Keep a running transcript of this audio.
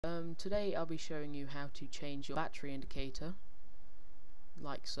Today I'll be showing you how to change your battery indicator,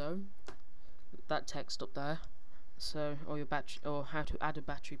 like so. That text up there. So, or your battery, or how to add a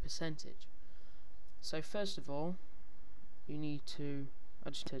battery percentage. So first of all, you need to.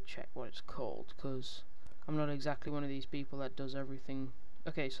 I just need to check what it's called because I'm not exactly one of these people that does everything.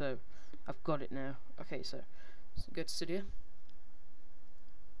 Okay, so I've got it now. Okay, so go to Cydia.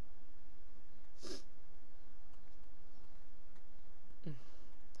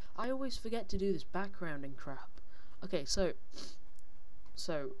 I always forget to do this backgrounding crap. Okay, so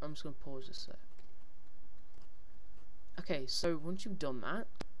I'm just gonna pause this sec. Okay, so once you've done that,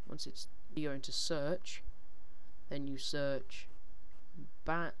 you go into search, then you search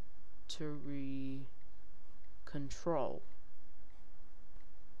battery control.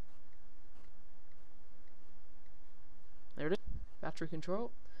 There it is, battery control.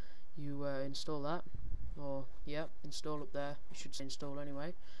 You install that, or yeah, install up there. You should say install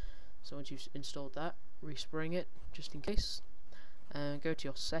anyway. So once you've installed that, respring it just in case, and go to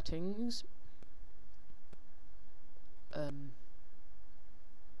your settings. And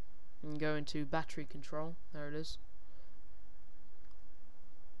go into battery control. There it is.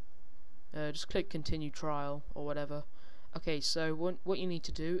 Just click continue trial or whatever. Okay, so what you need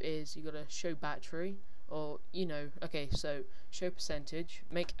to do is you gotta show battery, or okay, so show percentage,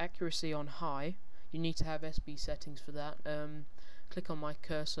 make accuracy on high. You need to have SB settings for that. Click on my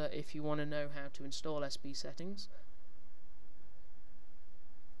cursor if you want to know how to install SB settings.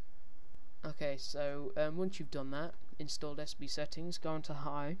 Okay, so once you've done that, installed SB settings, go into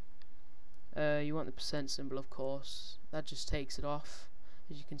high. You want the percent symbol, of course. That just takes it off,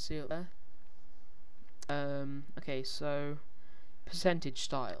 as you can see up there. Okay, so percentage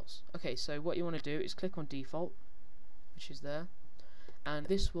styles. Okay, so what you want to do is click on default, which is there, and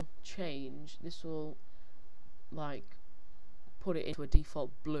this will change. This will like put it into a default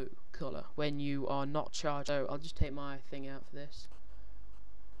blue color when you are not charged. So I'll just take my thing out for this.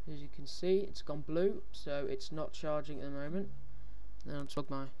 As you can see, it's gone blue, so it's not charging at the moment. Then I'll plug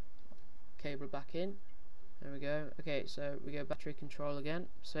my cable back in. There we go. Okay, so we go battery control again.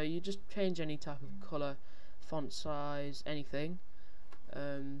 So you just change any type of color, font size, anything.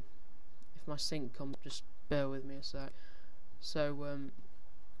 If my sync comes, just bear with me a sec. So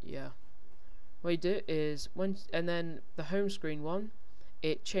yeah, what you do is and then the home screen one,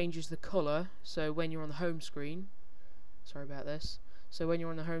 it changes the color. So when you're on the home screen, sorry about this. So when you're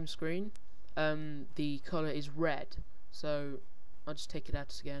on the home screen, the color is red. So I'll just take it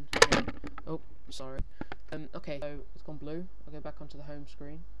out again. Oh, sorry. Okay, so it's gone blue. I'll go back onto the home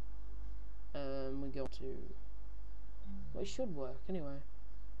screen. We go to. Well, it should work anyway.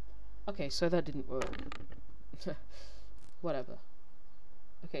 Okay, so that didn't work. Whatever.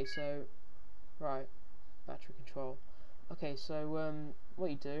 Okay, so right, battery control. Okay, so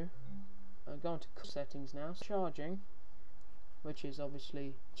what you do? Go into settings now. Charging, which is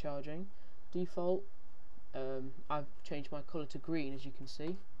obviously charging. Default. I've changed my colour to green, as you can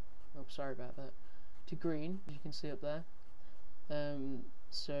see. Oh, sorry about that. To green, as you can see up there.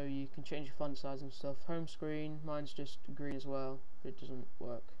 So you can change your font size and stuff. Home screen, mine's just green as well, but it doesn't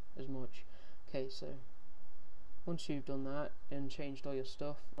work as much. Okay, so once you've done that and changed all your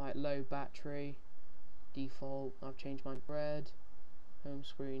stuff, like low battery, default, I've changed mine to red, home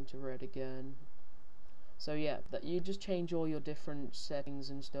screen to red again. So yeah, that you just change all your different settings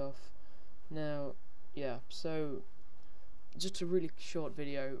and stuff. Now, yeah, so just a really short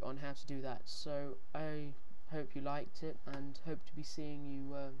video on how to do that. So I hope you liked it and hope to be seeing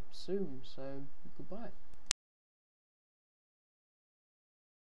you soon. So goodbye.